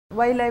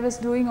While I was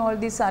doing all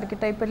these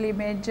archetypal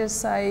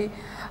images, I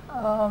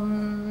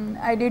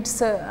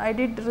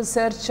did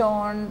research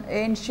on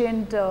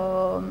ancient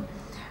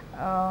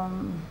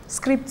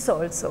scripts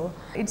also.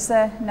 It's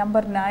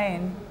number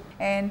 9,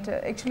 and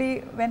actually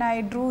when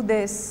I drew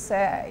this,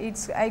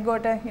 I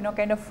got a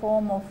kind of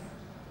form of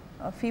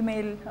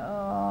female,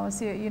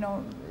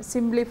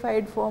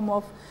 simplified form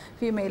of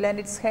female, and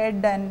its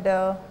head and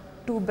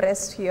 2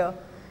 breasts here.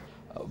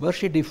 Where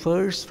she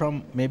differs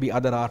from maybe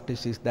other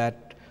artists is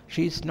that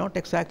she is not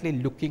exactly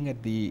looking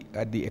at the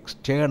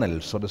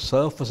externals or the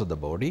surface of the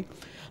body,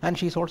 and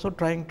she is also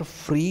trying to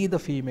free the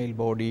female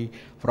body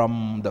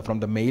from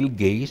the male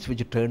gaze,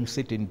 which turns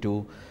it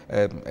into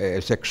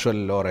a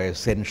sexual or a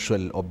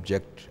sensual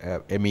object,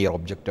 a mere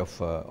object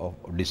of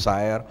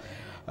desire,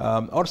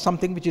 or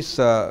something which is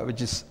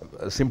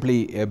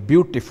simply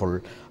beautiful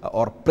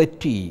or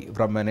pretty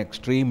from an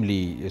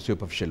extremely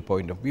superficial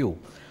point of view.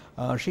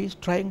 She is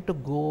trying to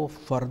go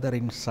further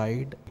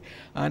inside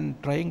and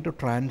trying to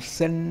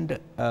transcend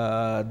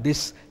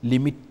this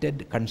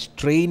limited,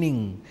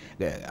 constraining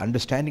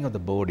understanding of the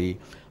body,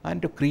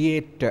 and to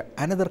create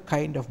another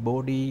kind of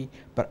body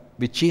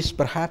which is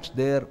perhaps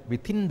there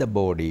within the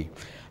body.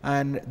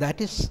 And that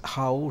is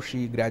how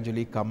she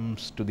gradually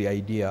comes to the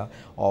idea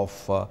of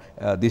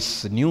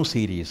this new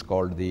series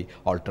called the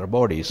Alter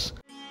Bodies.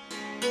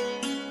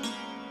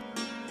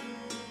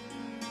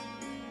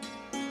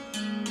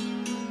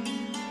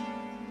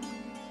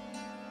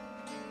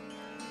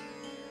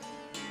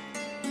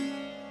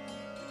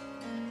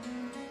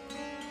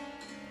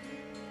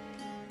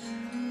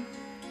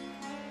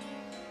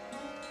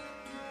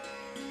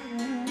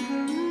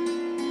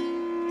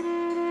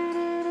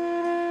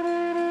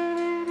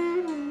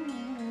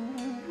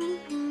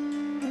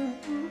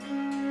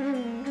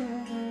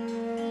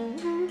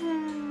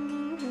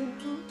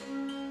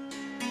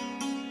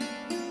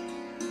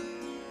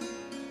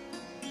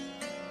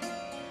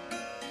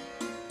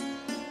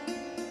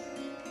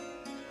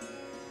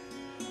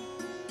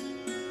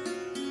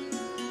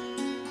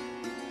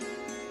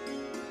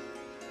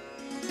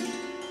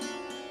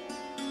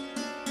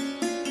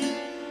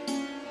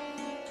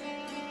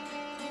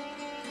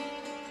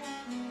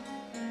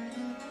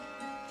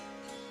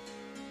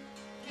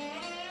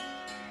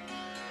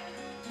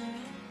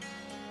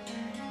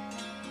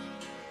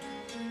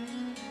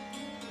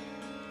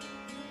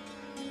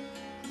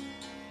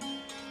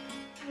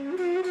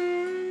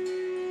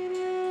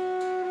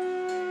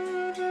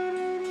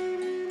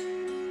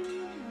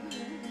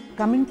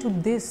 Coming to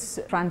this,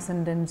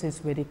 transcendence is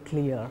very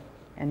clear,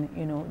 and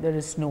there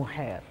is no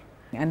hair,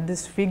 and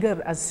this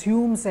figure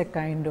assumes a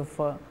kind of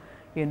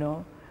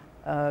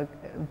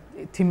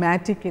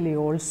thematically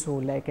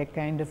also like a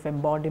kind of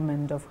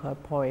embodiment of her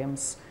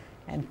poems,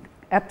 and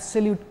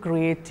absolute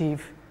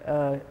creative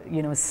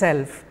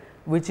self,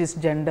 which is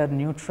gender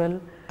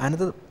neutral.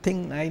 Another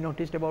thing I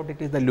noticed about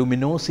it is the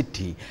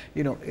luminosity.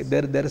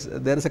 There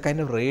is a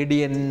kind of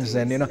radiance,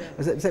 and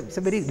it's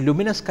a very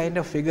luminous kind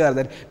of figure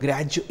that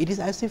it is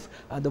as if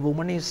the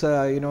woman is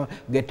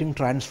getting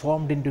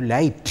transformed into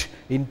light,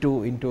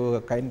 into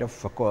a kind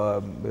of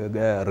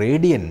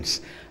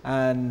radiance,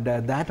 and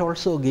that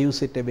also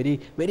gives it a very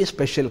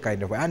special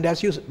kind of. And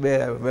as you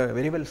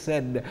very well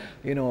said,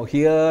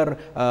 here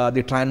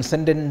the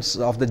transcendence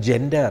of the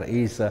gender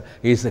is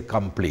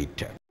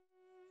complete.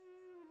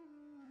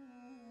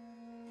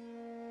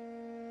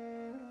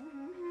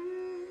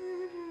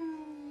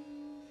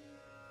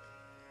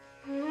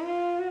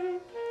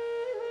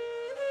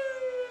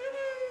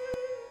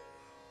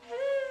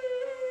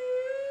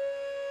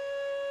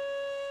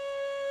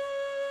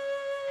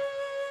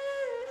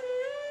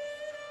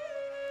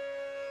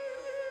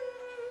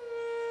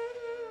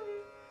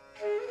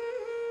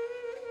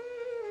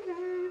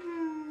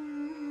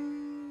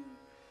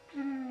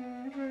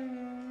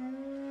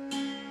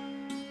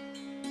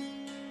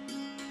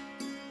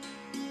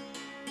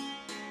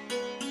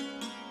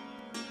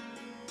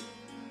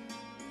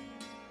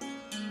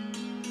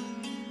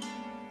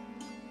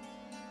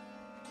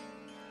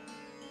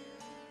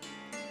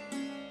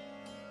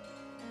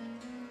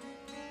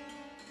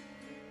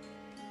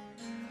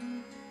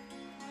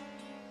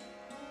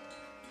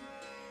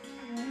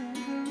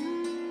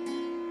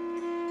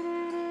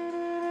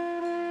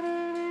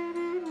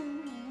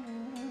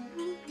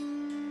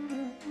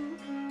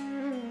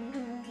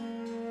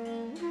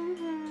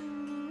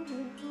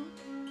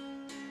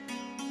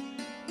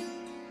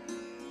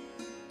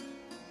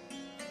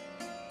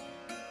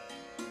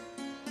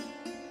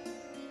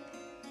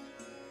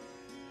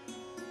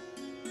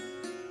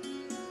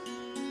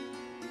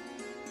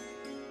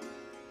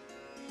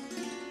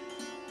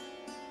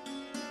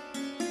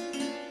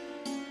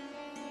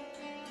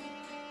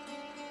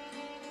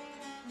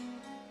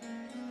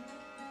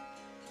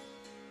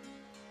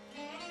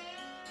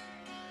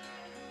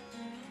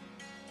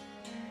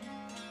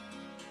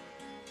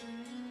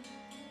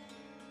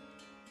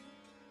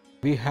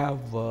 We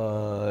have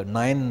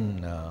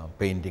 9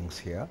 paintings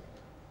here,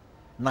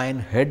 9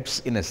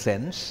 heads in a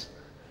sense,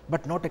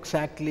 but not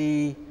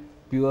exactly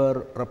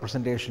pure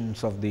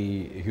representations of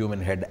the human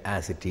head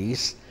as it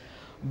is.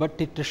 but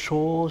it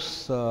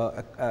shows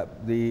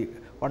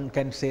one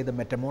can say the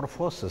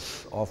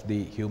metamorphosis of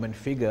the human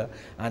figure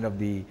and of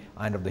the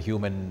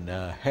human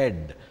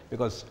head,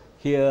 because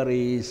here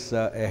is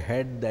a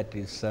head that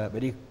is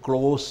very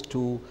close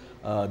to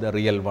the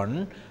real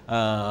one,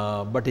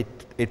 but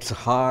its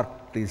heart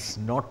is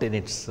not in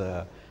its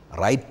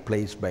right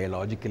place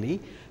biologically,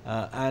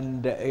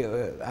 and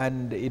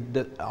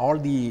all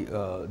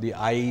the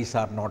eyes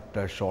are not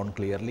shown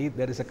clearly.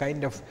 There is a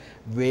kind of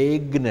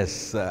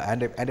vagueness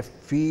and a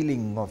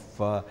feeling of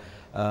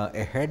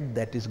a head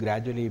that is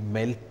gradually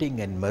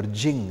melting and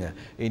merging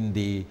in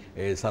the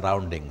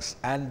surroundings,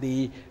 and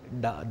the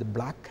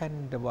black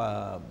and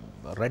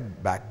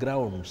red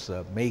backgrounds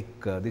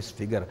make this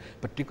figure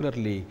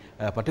particularly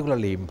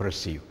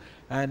impressive.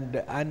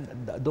 And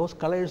those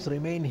colors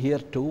remain here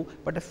too,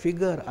 but the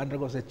figure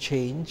undergoes a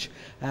change,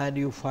 and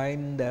you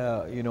find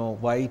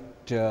white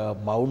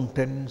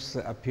mountains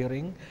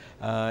appearing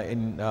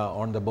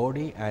on the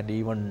body and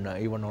even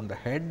on the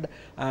head,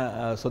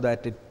 so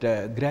that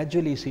it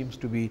gradually seems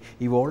to be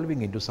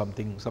evolving into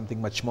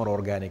something much more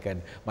organic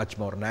and much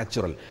more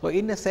natural. So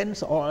in a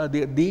sense,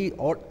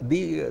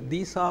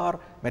 these are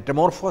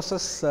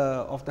metamorphoses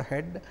of the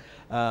head,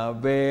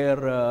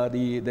 where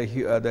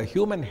the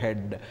human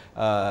head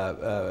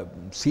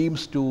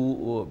seems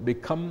to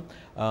become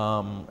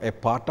a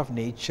part of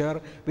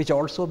nature, which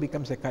also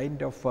becomes a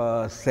kind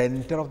of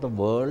center of the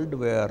world,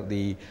 where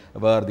the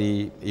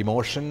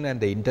emotion and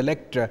the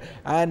intellect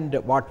and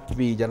what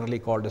we generally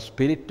call the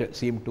spirit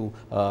seem to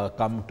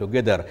come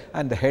together,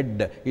 and the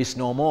head is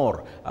no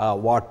more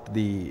what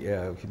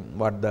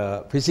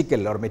the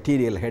physical or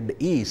material head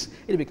is.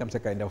 It becomes a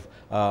kind of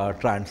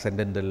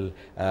transcendental,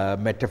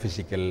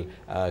 metaphysical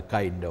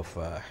kind of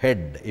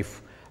head,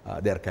 if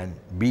there can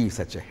be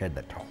such a head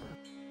at all.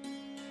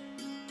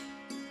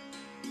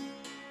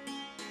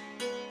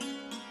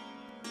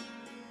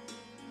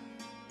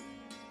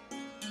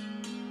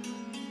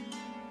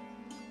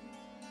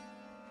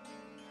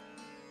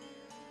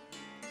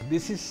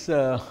 This is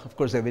of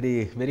course a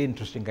very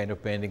interesting kind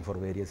of painting for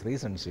various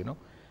reasons.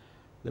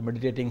 The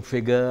meditating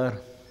figure,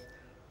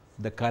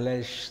 the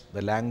colors,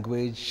 the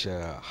language,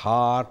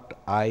 heart,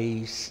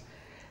 eyes,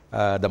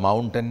 the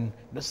mountain,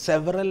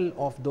 several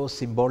of those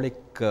symbolic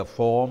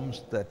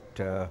forms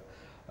that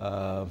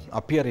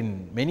appear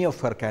in many of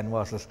her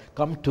canvases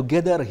come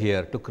together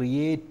here to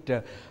create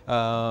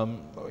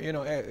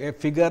a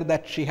figure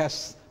that she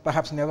has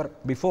perhaps never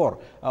before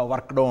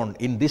worked on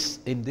in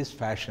this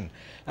fashion.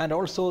 And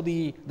also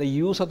the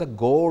use of the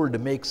gold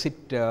makes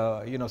it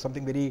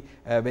something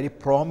very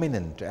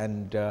prominent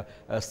and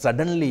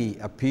suddenly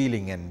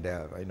appealing, and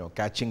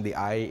catching the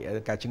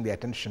eye, catching the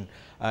attention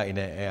in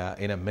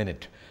a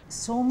minute.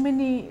 So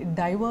many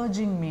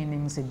diverging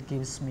meanings it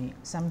gives me.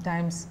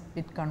 Sometimes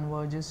it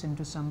converges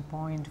into some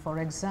point. For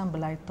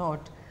example, I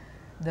thought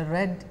the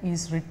red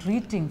is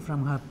retreating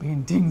from her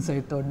paintings.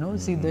 I thought, no,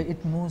 see,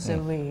 it moves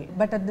away.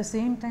 But at the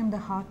same time, the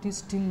heart is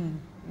still,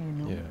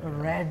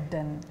 red,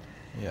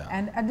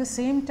 and at the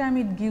same time,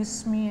 it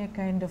gives me a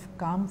kind of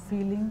calm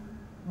feeling.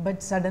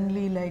 But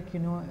suddenly, like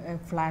a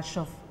flash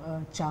of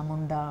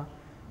Chamunda,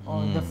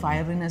 or the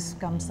fieriness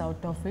comes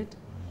out of it,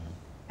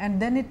 and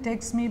then it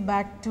takes me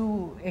back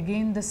to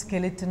again the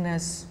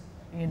skeletonous,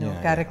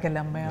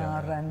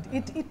 Karakalammayar, and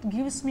it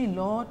gives me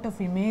lot of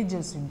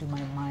images into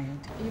my mind.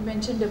 You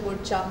mentioned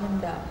about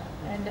Chamunda,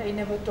 and I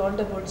never told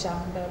about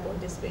Chamunda, about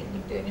this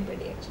painting, to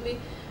anybody. Actually,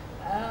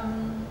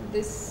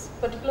 this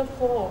particular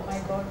form I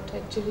got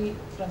actually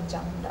from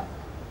Chamunda.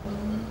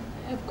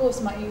 Of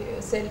course,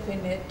 myself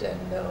in it,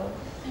 and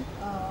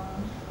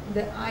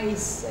the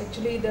eyes,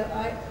 actually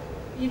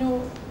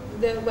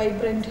the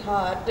vibrant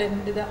heart,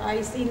 and the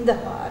eyes in the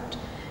heart,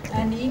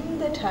 and in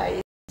that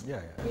eye,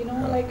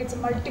 like it's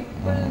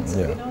multiples,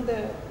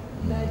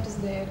 that is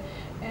there.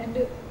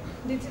 And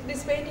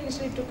this painting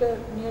actually took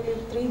nearly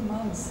 3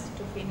 months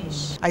to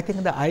finish. I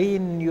think the eye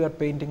in your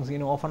paintings,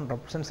 often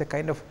represents a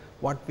kind of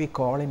what we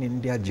call in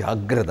India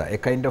Jagrata, a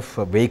kind of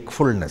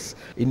wakefulness.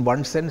 In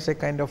one sense, a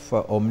kind of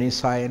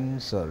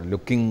omniscience,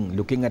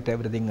 looking at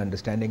everything,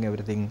 understanding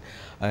everything,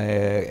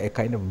 a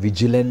kind of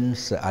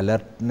vigilance,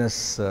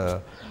 alertness.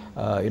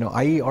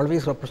 Eye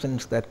always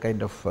represents that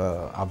kind of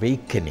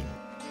awakening.